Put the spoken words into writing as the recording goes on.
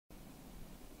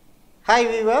Hi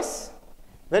viewers,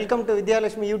 welcome to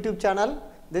Vidhyalakshmi YouTube channel.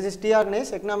 This is TR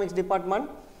Nash, Economics Department.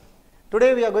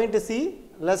 Today we are going to see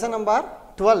lesson number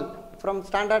 12 from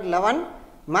standard 11,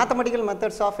 Mathematical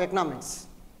Methods of Economics.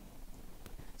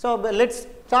 So let's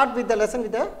start with the lesson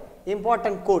with the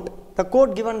important quote. The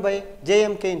quote given by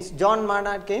J.M. Keynes, John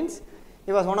Maynard Keynes.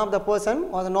 He was one of the person,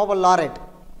 was a Nobel laureate.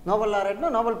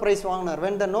 Nobel Prize வாங்கினார்.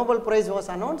 When the Nobel Prize was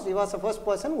announced, he was the first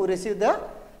person who received the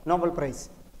Nobel Prize.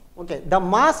 Okay, the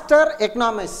master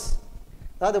economist,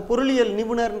 அதாவது பொருளியல்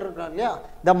நிபுணர் இருக்காங்க இல்லையா,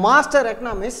 the master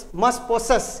economist must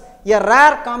possess a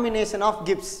rare combination of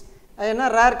gifts. என்ன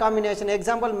rare combination?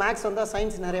 Example, maths வந்தா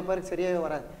science நிறைய பேருக்கு சரியாவே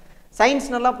வராது. Science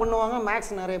நல்லா பண்ணுவாங்க, maths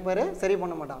நிறைய பேர் சரி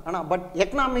பண்ண மாட்டாங்க. ஆனா but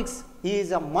economics, he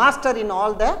is a master in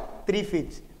all the three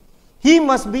fields. He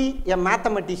must be a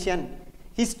mathematician,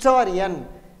 historian,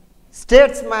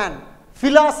 statesman,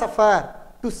 philosopher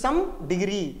to some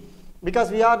degree, because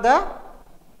we are the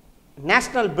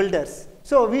national builders.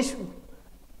 So we should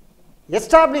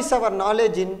establish our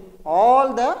knowledge in all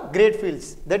the great fields.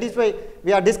 That is why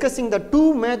we are discussing the two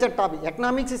major topics.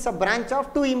 Economics is a branch of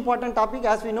two important topics,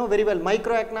 as we know very well,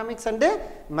 microeconomics and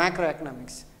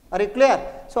macroeconomics. Are you clear?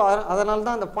 So அதனால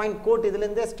தான் அந்த point quote இதில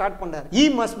இருந்தே start பண்றார். He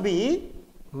must be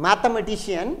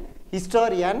mathematician,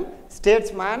 historian,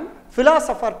 statesman,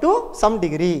 philosopher to some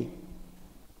degree.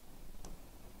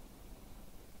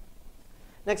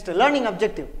 Next, learning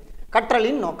objective.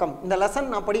 கற்றலின் நோக்கம். இந்த lesson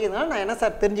நான் படிக்கிறதுனால நான் என்ன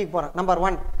சார் தெரிஞ்சுக்க போறேன். Number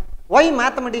 1, why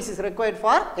mathematics is required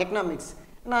for economics?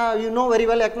 Now you know very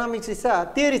well economics is a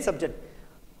theory subject.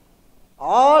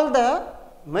 All the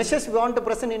measures we want to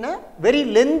present in a very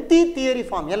lengthy theory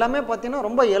form. எல்லாமே பார்த்தீங்கன்னா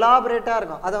ரொம்ப எலாபரேட்டா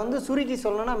இருக்கும். அதை வந்து சுருக்கி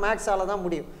சொல்லணும்னா மேத்ஸால தான்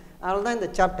முடியும். அதனால தான் இந்த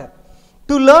chapter.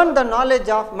 To learn the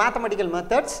knowledge of mathematical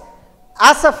methods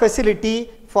as a facility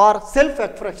for self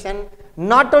expression,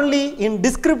 not only in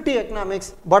descriptive economics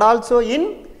but also in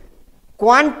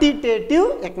quantitative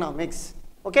economics.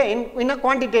 Okay, in a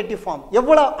quantitative form.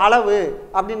 எவ்வளவு அளவு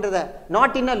அப்படின்றத,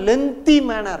 not in a lengthy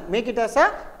manner, make it as a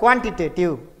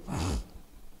quantitative.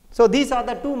 So these are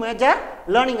the two major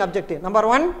learning objectives. Number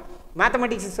 1,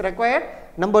 mathematics is required.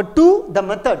 Number 2, the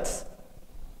methods.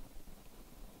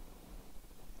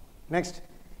 Next,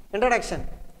 introduction.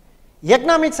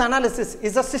 Economics analysis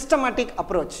is a systematic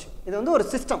approach. இது வந்து ஒரு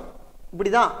system,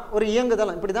 இப்படிதான் ஒரு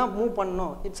இயங்குதளம், இப்படிதான் move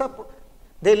பண்ணணும். It's a,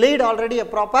 they laid already a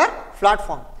proper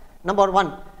platform. Number 1,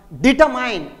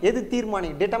 determine, எது தீர்மானி,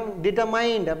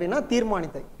 determined அப்படின்னா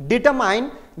தீர்மானித்தை, determine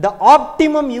the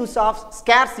optimum use of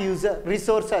scarce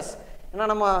resources. ஏன்னா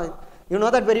நம்ம, you know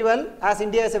that very well, as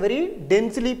India is a very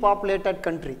densely populated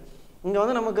country. இங்க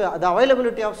வந்து நமக்கு the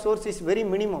availability of source is very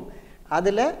minimum.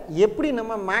 அதில் எப்படி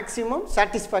நம்ம மேக்ஸிமம்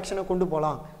சாட்டிஸ்ஃபேக்ஷனை கொண்டு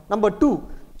போகலாம். Number 2,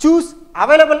 choose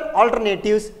available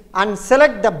alternatives and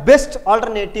select the best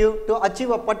alternative to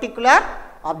achieve a particular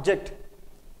object.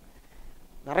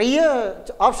 நிறைய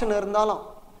option இருந்தாலும்,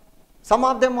 some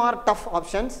of them are tough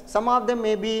options, some of them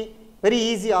may be very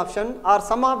easy option, or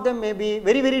some of them may be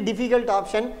very very difficult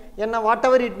option, என்ன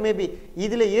whatever it may be,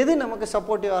 இதில் எது நமக்கு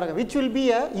சப்போர்ட்டிவாக இருக்கும், which will be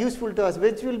useful to us,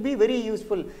 which will be very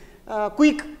useful,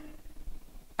 quick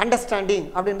understanding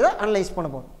அப்படின்றத analyse பண்ண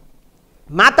போறோம்.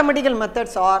 Mathematical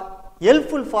methods are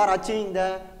helpful for achieving the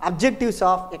objectives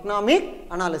of economic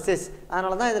analysis.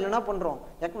 அதனால தான் இதில் என்ன பண்ணுறோம்,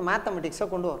 மேத்தமெட்டிக்ஸை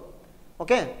கொண்டு வரோம்.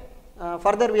 Okay,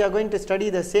 further we are going to study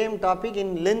the same topic in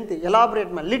length,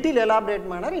 elaborate manner, little elaborate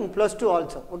manner in +2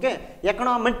 also. Okay,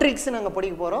 econometrics நாங்கள்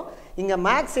படிக்க போகிறோம். இங்கே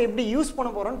மேக்ஸ் எப்படி யூஸ்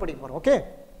பண்ண போகிறோம்னு படிக்க போகிறோம். Okay,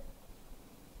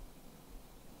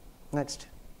 next,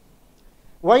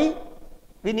 why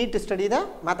we need to study the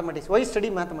mathematics? Why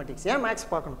study mathematics? Yeah, maths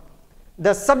பார்க்கணும்.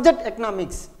 The subject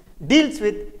economics deals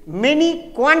with many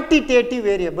quantitative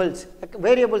variables.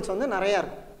 Variables வந்து நிறைய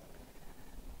இருக்கும்.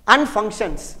 And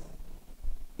functions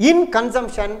in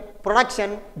consumption, production,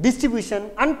 distribution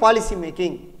and policy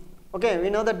making. Okay, we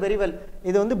know that very well.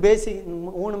 இது வந்து basic,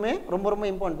 மூணுமே ரொம்ப ரொம்ப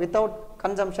important. Without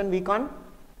consumption we can't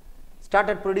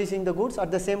started producing the goods,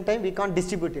 at the same time we can't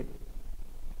distribute it.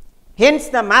 Hence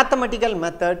the mathematical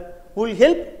method will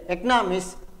help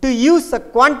economists to use the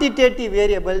quantitative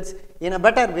variables in a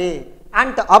better way and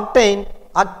to obtain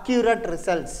accurate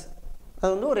results. அது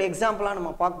வந்து ஒரு எக்ஸாம்பிளாக நம்ம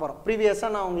பார்க்க போகிறோம். ப்ரீவியஸாக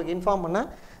நான் உங்களுக்கு இன்ஃபார்ம் பண்ணேன்,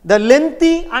 the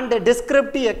lengthy and the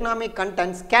descriptive economic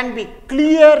contents can be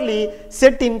clearly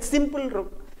set in simple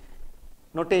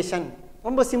notation.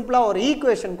 ரொம்ப சிம்பிளாக ஒரு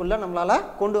ஈக்குவேஷனுக்குள்ளே நம்மளால்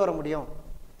கொண்டு வர முடியும்.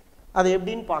 அது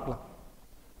எப்படின்னு பார்க்கலாம்.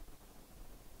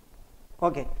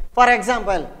 Okay, for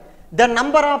example, the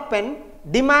number of pen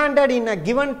demanded in a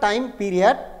given time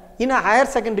period in a higher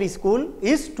secondary school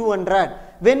is 200.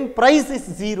 When price is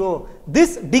 0,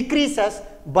 this decreases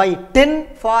by 10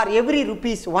 for every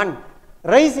rupees 1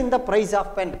 rise in the price of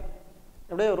pen.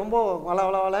 அப்படியே ரொம்ப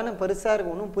வளவளன்னு பெருசாக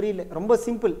இருக்கும், ஒன்றும் புரியல, ரொம்ப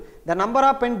simple. The number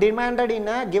of pen demanded in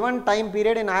a given time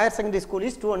period in higher secondary school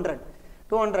is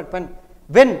 200 pen.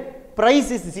 When price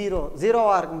is 0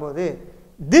 இருக்கும்போது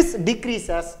this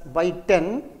decreases by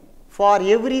 10 for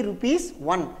every rupees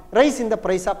 1 rice in the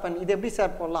price of pen. இது எப்படி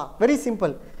sir போடலாம்? Very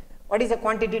simple. What is the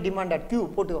quantity demanded? Q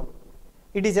போட்டுக்கோம்.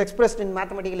 It is expressed in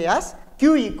mathematically as Q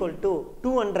equal to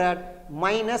 200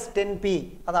 minus 10p.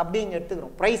 அது அப்படியே இங்கே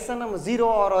எடுத்துக்கிறோம். ப்ரைஸை நம்ம 0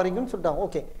 ஆகிற வரைக்கும் சொல்லிட்டோம்.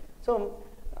 Okay, so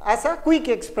as a quick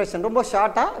expression ரொம்ப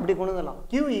ஷார்ட்டாக இப்படி கொண்டு வந்துடலாம்.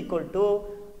 Q equal to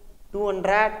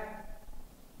 200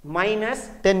 minus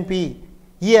 10p.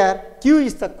 Here Q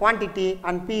is the quantity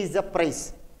and P is the price.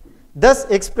 Thus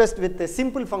expressed with a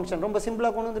simple function. ரொம்ப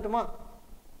சிம்பிளாக கொண்டு வந்துட்டோமா?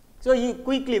 So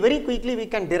very quickly we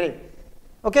can derive.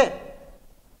 Okay.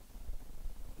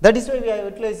 That is why we are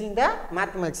utilizing the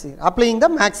mathematics here, applying the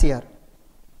maths here.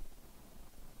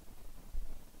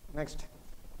 Next,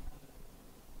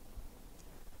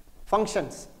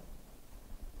 functions.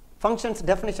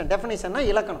 Definition na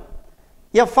இலக்கணம்.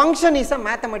 A function is a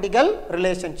mathematical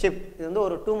relationship. இது வந்து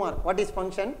ஒரு 2 mark. What is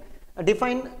function?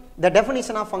 Define the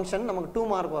definition of function. நமக்கு 2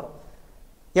 mark வரும்.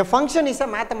 A function is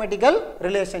a mathematical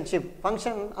relationship.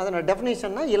 Function அதோட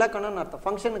definition na இலக்கணம்னு அர்த்தம்.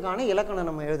 ஃபங்க்ஷனுக்கான இலக்கணம்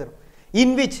நம்ம எழுதுறோம். In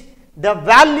which the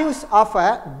values of a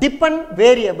dependent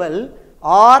variable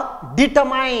are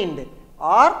determined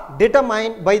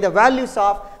by the values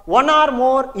of one or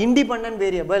more independent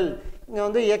variable. இங்க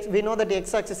வந்து we know that x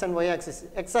axis and y axis.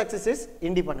 X axis is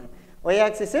independent, y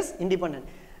axis is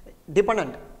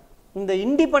dependent. இந்த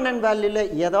independent வேல்யூல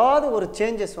ஏதாவது ஒரு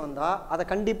changes வந்தா அத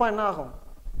கண்டிப்பா என்ன ஆகும்?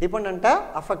 டிபெண்டன்ட்டா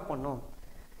அஃபெக்ட் பண்ணும்.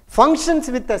 Functions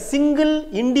with a single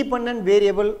independent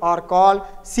variable are called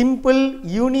simple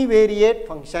univariate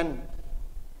function.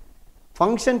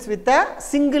 Functions with a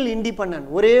single independent,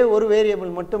 ஒரே ஒரு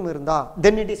வேரியபிள் மட்டும் இருந்தா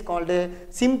then it is called a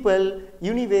simple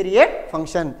univariate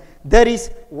function. There is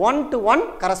one to one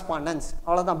correspondence.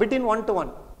 அவ்வளவுதான், between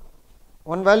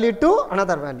one value to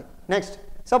another value. Next,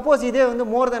 suppose இதே வந்து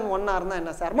more than one இருந்தா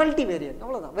என்ன sir? multivariate.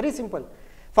 அவ்வளவுதான், very simple.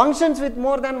 Functions with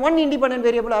more than one independent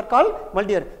variable are called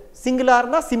multivariate. Singular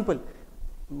இருந்தா simple,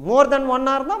 more than one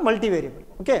இருந்தா multivariable.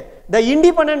 Okay, the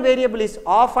independent variable is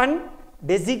often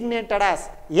designated as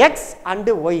x and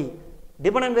y.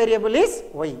 Dependent variable is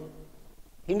y.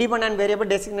 Independent variable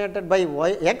designated by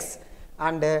y, x,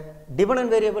 and dependent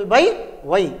variable by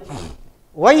y.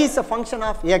 Y is a function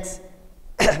of x.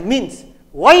 Means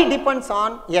y depends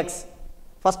on x.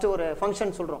 First ஒரு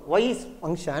function சொல்றோம். Y is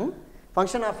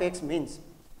function of x means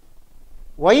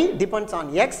y depends on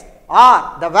x or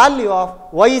the value of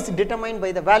y is determined by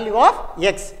the value of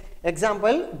x.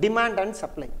 Example, demand and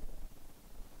supply.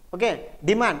 Okay,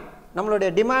 demand, நம்மளுடைய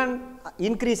demand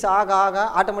increase ஆக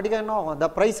ஆட்டோமேட்டிக்கா என்ன ஆகும்? The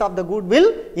price of the good will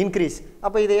increase.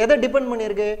 அப்ப இது எதை depend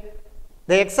பண்ணிருக்கு?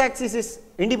 The x axis is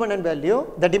independent value,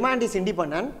 the demand is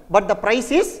independent, but the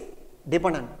price is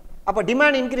dependent. அப்ப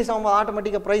demand increase ஆகும்போது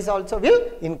ஆட்டோமேட்டிக்கா price also will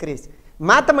increase.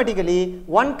 Mathematically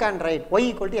one can write y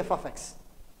equal to f of x.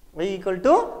 Y equal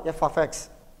to f of x.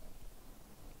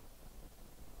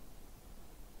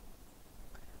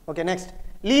 Okay, next,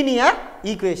 linear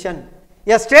equation.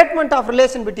 A statement of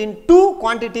relation between two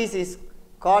quantities is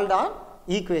called an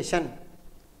equation.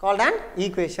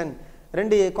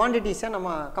 ரெண்டு quantities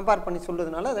நம்ம compare பண்ணி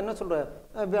சொல்றதுனால அது என்ன சொல்ற?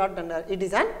 It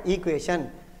is an equation.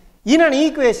 In an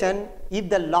equation, if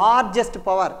the largest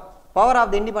power of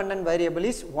the independent variable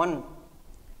is 1.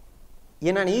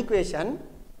 In an equation,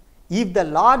 if the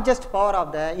largest power of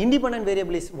the independent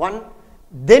variable is 1,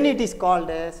 then it is called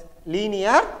as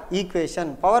linear equation.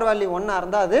 Power value 1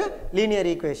 இருந்தா அது linear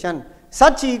equation.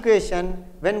 Such equation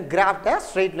when graphed a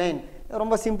straight line.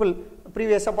 ரொம்ப simple,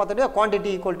 ப்ரீவியஸாக பார்த்துட்டு quantity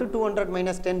equal to 200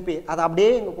 minus 10p, அதை அப்படியே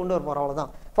இங்கே கொண்டு வர போகிறோம்,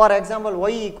 அவ்வளோதான். For example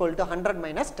y equal to 100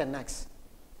 minus 10x.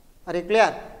 அது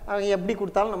கிளியர்? எப்படி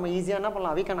கொடுத்தாலும் நம்ம ஈஸியாக என்ன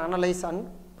பண்ணலாம்? we can analyze and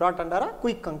brought under a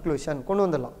quick conclusion கொண்டு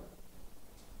வந்துடலாம்.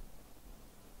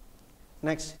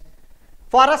 Next,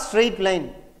 for a straight line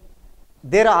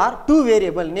there are two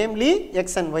variables, namely x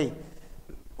and y.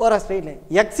 For a straight line,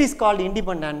 x is called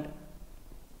independent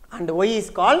and y is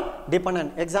called dependent.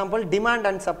 Example, demand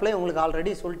and supply உங்களுக்கு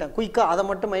already சொல்லிட்டேன், குயிக்காக அதை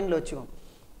மட்டும் மைண்டில் வச்சுக்கோங்க.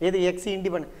 எது x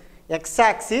independent? x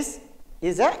axis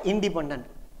is a independent.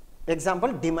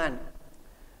 Example, demand.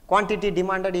 Quantity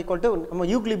demanded equal to, நம்ம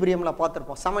யூக்லிபிரியமில்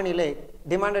பார்த்துருப்போம், சமநிலை.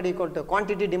 Demanded equal to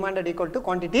quantity, demanded equal to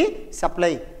quantity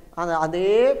supply.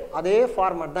 அதே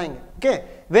ஃபார்மட் தான் இங்கே. Okay,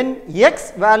 when x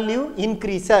value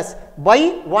increases by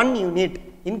 1 unit,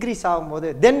 increase ஆகும்போது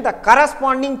then the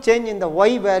corresponding change in the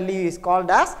y value is called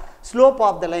as slope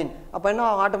of the line. அப்போ என்ன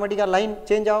ஆட்டோமேட்டிக்காக line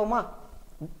change ஆகுமா?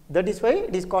 that is why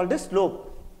it is called as slope.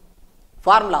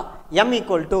 Formula m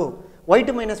equal to y2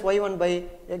 minus y1 by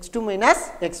x2 minus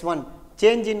x1.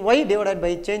 change in y divided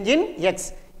by change in x.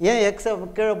 ஏன் x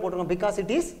கீழே போட்டுருக்கோம்? because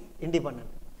it is independent.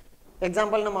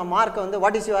 Example நம்ம mark வந்து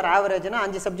what is your ஆவரேஜ்னா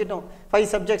 5 சப்ஜெக்ட்டும் 5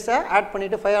 சப்ஜெக்ட்ஸை add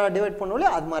பண்ணிவிட்டு 5 divide பண்ணல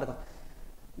அது மாதிரி தான்.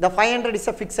 the 500 is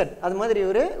a fixed. அது மாதிரி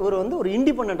இவர் வந்து ஒரு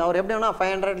இண்டிபெண்டன்ட். அவர் எப்படி வேணா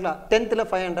 500ல 10th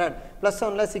 500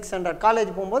 +1 600 காலேஜ்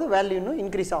போகும்போது வேல்யூ இன்னும்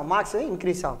இன்க்ரீஸ் ஆகும், மார்க்ஸ்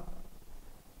இன்க்ரீஸ் ஆகும்.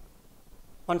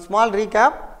 one small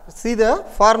recap, see the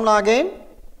formula again.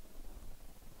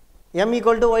 m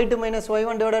equal to y2 minus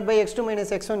y1 divided by x2 minus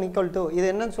x1 equal to, இது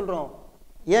என்னன்னு சொல்றோம்?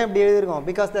 ஏன் இப்படி எழுதிருக்கோம்?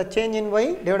 because the change in y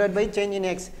divided by change in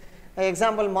x.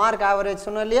 Example mark average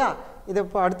சொன்னோம் இல்லையா, இது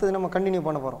இப்போ அடுத்தது நம்ம கண்டினியூ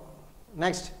பண்ண போகிறோம்.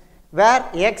 Next where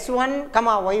x1,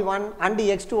 y1 and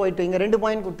x2, y2 இங்கே 2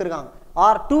 பாயிண்ட் கொடுத்துருக்காங்க.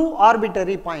 R 2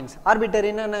 arbitrary points.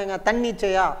 ஆர்பிட்டரின்னா என்னங்க?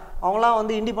 தன்னிச்சையா, அவங்களாம்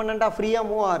வந்து இண்டிபெண்ட்டாக ஃப்ரீயாக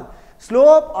மூவ் ஆகுது.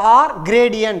 Slope R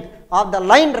gradient of the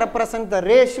line represent the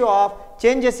ratio of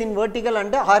changes in vertical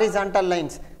and horizontal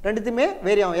lines. ரெண்டுத்துமே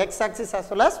vary ஆகும், X axis as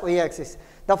well as y axis.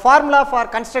 The formula for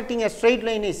constructing a straight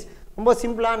line is ரொம்ப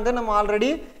சிம்பிளானது. நம்ம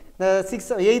already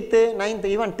 6th 8th 9th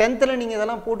even 10th நீங்கள்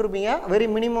இதெல்லாம் போட்டிருப்பீங்க. Very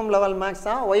minimum level maths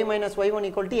தான். y minus y1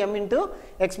 equal to m into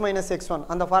x minus x1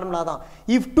 அந்த formula தான்.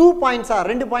 If 2 points R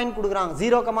 2 point கொடுக்குறாங்க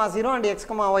 0,0 and x,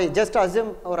 y just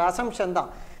assume ஒரு அசம்ஷன்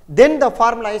தான். then the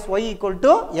formula is y equal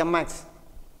to mx.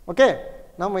 Okay,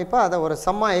 நம்ம இப்போ அதை ஒரு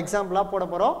சம்மா எக்ஸாம்பிளாக போட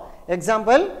போகிறோம்.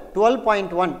 எக்ஸாம்பிள்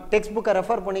 12.1 டெக்ஸ்ட் புக்கை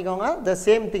ரெஃபர் பண்ணிக்கோங்க. The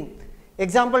same thing.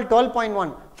 Example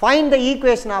 12.1 find the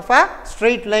equation of a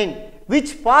straight line which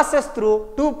passes through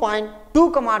 2 point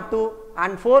 2,2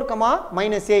 and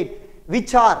 4,-8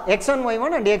 which are x1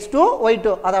 y1 and x2 y2.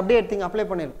 அதை அப்படியே எடுத்தீங்க அப்ளை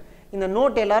பண்ணிடும். இந்த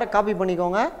நோட் எல்லாரும் காப்பி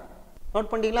பண்ணிக்கோங்க. நோட்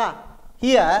பண்ணிட்டீங்களா?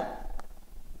 ஹியர்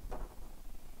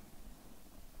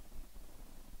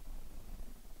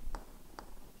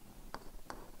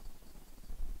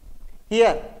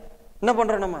here என்ன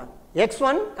பண்றோம்? நம்ம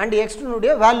x1 and x2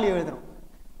 உடைய வேல்யூ எழுதுறோம்.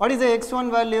 what is the x1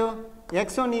 value?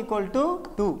 x1 equal to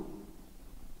 2.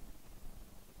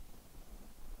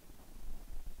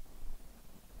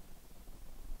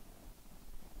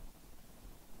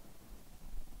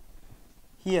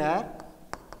 here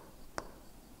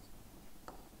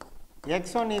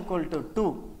x1 equal to 2.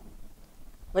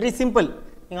 very simple.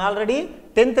 நீங்க ஆல்ரெடி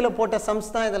 10th போட்ட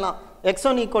சம்ஸ் தான் இதெல்லாம்.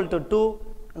 x1 equal to 2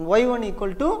 and y1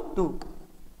 equal to 2.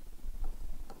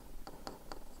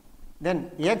 then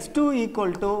x2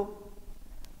 equal to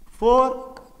 4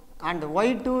 and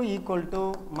y2 equal to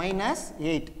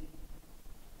 -8.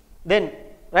 then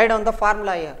write down the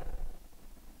formula here.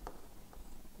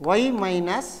 y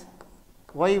minus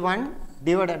y1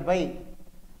 divided by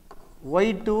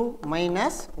y2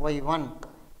 minus y1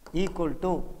 equal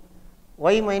to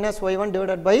y minus y1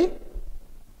 divided by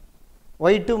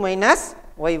y2 minus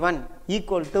y1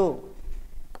 equal to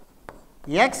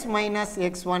x minus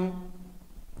x1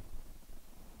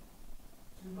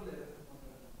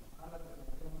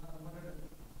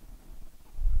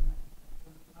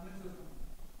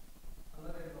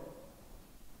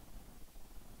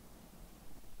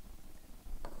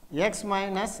 x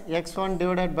minus x1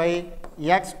 divided by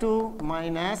x2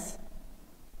 minus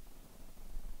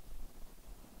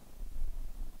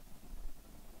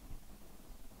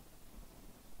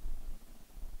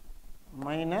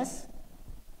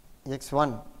x1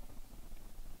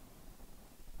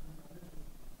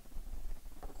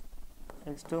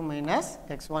 x2 minus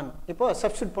x1. இப்போ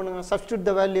substitute பண்ணுங்க. substitute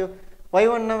the value.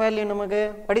 y1 ன value நமக்கு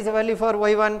what is the value for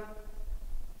y1?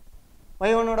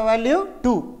 y1 ஓட value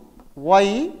 2. y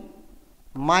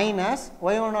minus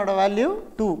y1 ஓட value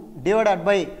 2 divided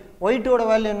by y2 ஓட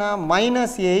value na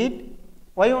 -8,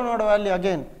 y1 ஓட value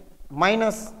again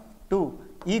 -2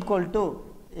 equal to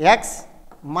x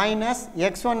minus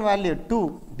x1 value 2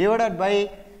 divided by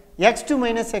x2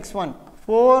 minus x1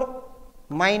 4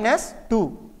 minus 2.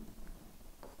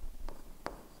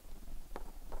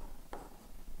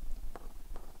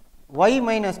 y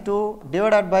minus 2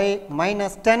 divided by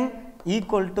 -10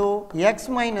 equal to x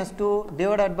minus 2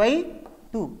 divided by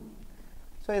 2.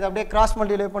 so இத அப்படியே cross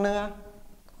multiply பண்ணுங்க.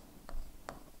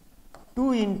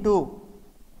 2 into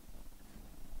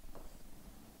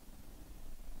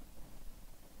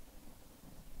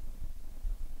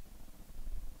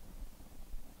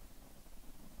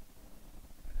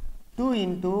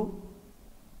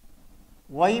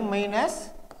y minus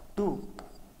 2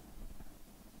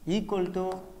 equal to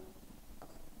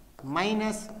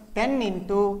 -10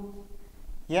 into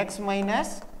x minus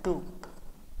 2.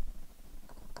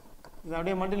 இத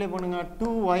அப்படியே multiply பண்ணுங்க.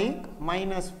 2y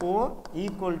minus 4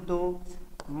 equal to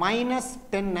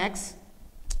 -10x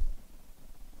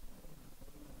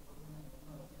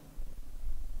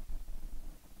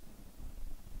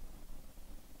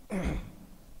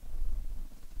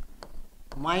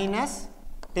minus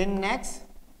 10x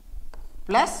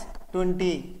plus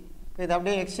 20. இது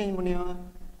அப்படியே exchange பண்ணியோங்க.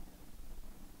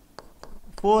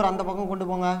 4 அந்த பக்கம் கொண்டு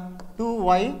போங்க.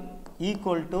 2y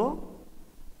equal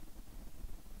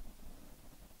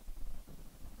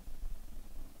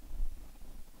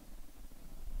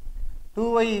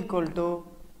to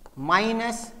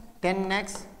minus 10x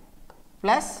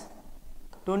plus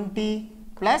 20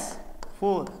 plus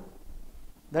 4.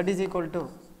 That is equal to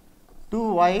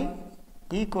 2y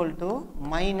equal to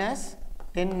minus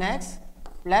 10x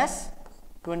plus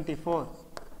 24.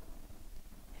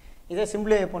 இதை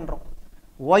simplify பண்றோம்.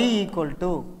 y equal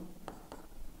to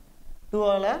 2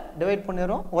 ஆல divide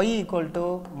பண்ணிரோம். y equal to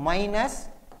minus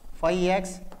 5x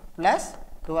plus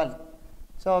 12.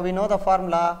 So we know the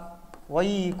formula y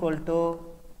equal to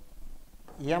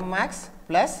mx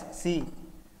plus c.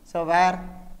 So where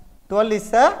 12 is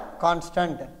a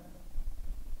constant.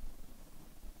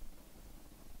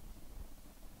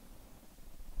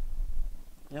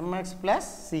 mx plus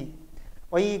c.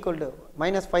 y equal to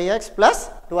minus 5x plus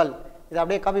 12. இதை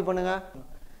அப்படியே copy பண்ணுங்க.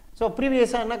 So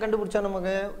previous என்ன கண்டுபிடிச்சோம்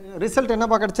நமக்கு result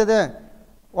என்னப்பா கிடைச்சது?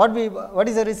 What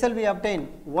is the result we obtained?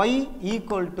 y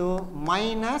equal to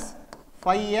minus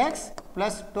 5x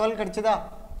plus 12 கிடைச்சதா?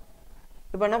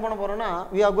 இப்போ என்ன பண்ண போறோம்னா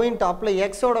we are going to apply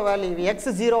x ஓட வேல்யூ. x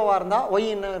 0வா இருந்தா y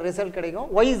என்ன ரிசல்ட் கிடைக்கும்,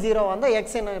 y 0வா இருந்தா x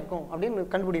என்ன இருக்கும் அப்படினு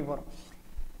கண்டுபிடிக்க போறோம்.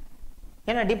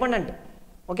 ஏனா dependent.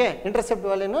 Okay, intercept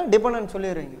வேல்யூனா dependent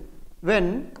சொல்லிடுறீங்க. when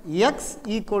x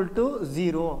equal to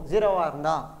 0வா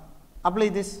இருந்தா apply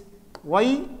this y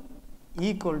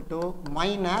equal to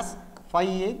minus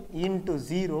 5 into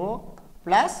 0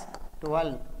 plus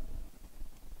 12.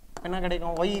 என்ன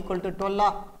கிடைக்கும்? y equal to 12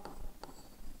 ah?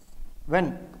 when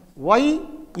y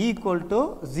equal to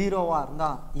 0 வா இருந்தா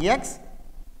x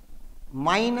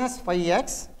minus 5x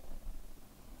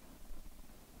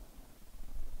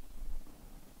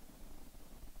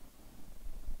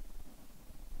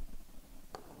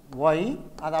y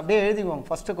அது அப்படியே எழுதிக்குவோம்.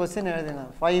 ஃபர்ஸ்ட் क्वेश्चन எழுதுங்க.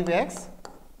 5x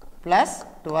plus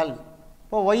 12.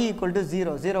 இப்போ y equal to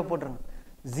 0 போட்டுருங்க.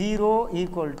 0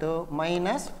 equal to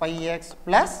minus 5x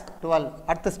plus 12.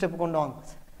 அடுத்த ஸ்டெப் கொண்டு வாங்க.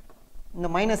 இந்த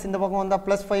மைனஸ் இந்த பக்கம் வந்தா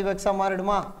plus 5x ஆ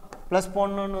மாறிடுமா? plus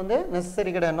போடணும்னு வந்து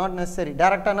necessary கிடையாது, not necessary.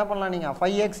 டைரக்டா என்ன பண்ணலாம் நீங்க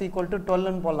 5x equal to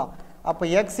 12 ன்னு போடலாம். அப்ப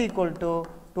x equal to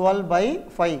 12 by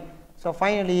 5. So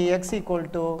finally x equal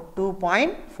to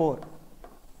 2.4.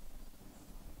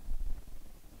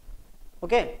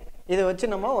 Okay, இதை வச்சு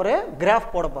நம்ம ஒரு கிராஃப்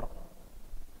போட போறோம்.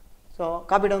 So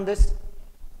copy down this.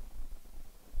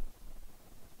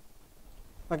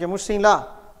 Okay, முடிச்சிட்டீங்களா?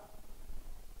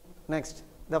 Next,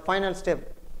 the final step.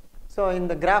 So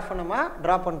இந்த கிராஃப் நம்ம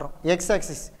டிரா பண்றோம். x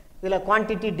axis இதுல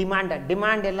quantity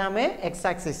demand எல்லாமே x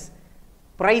axis.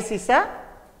 price is a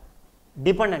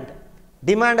dependent.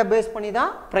 demand base பண்ணி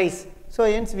தான் price. So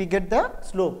hence we get the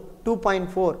slope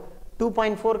 2.4.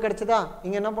 2.4 கிடைச்சதா?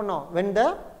 இங்க என்ன பண்ணோம்? when the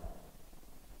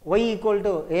y equal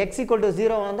to x equal to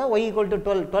 0 வந்தா y equal to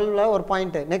 12 ல ஒரு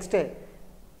பாயிண்ட். நெக்ஸ்ட்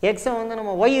x வந்து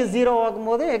நம்ம y 0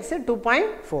 ஆகும்போது x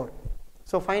 2.4.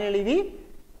 so finally we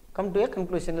come to a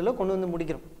conclusion ல கொண்டு வந்து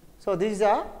முடிக்கிறோம். so this is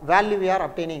a value we are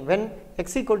obtaining when x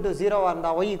equal to 0 வந்தா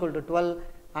y equal to 12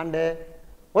 and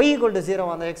y equal to 0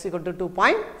 வந்தா x equal to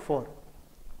 2.4.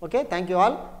 okay, thank you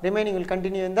all. remaining will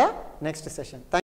continue in the next session.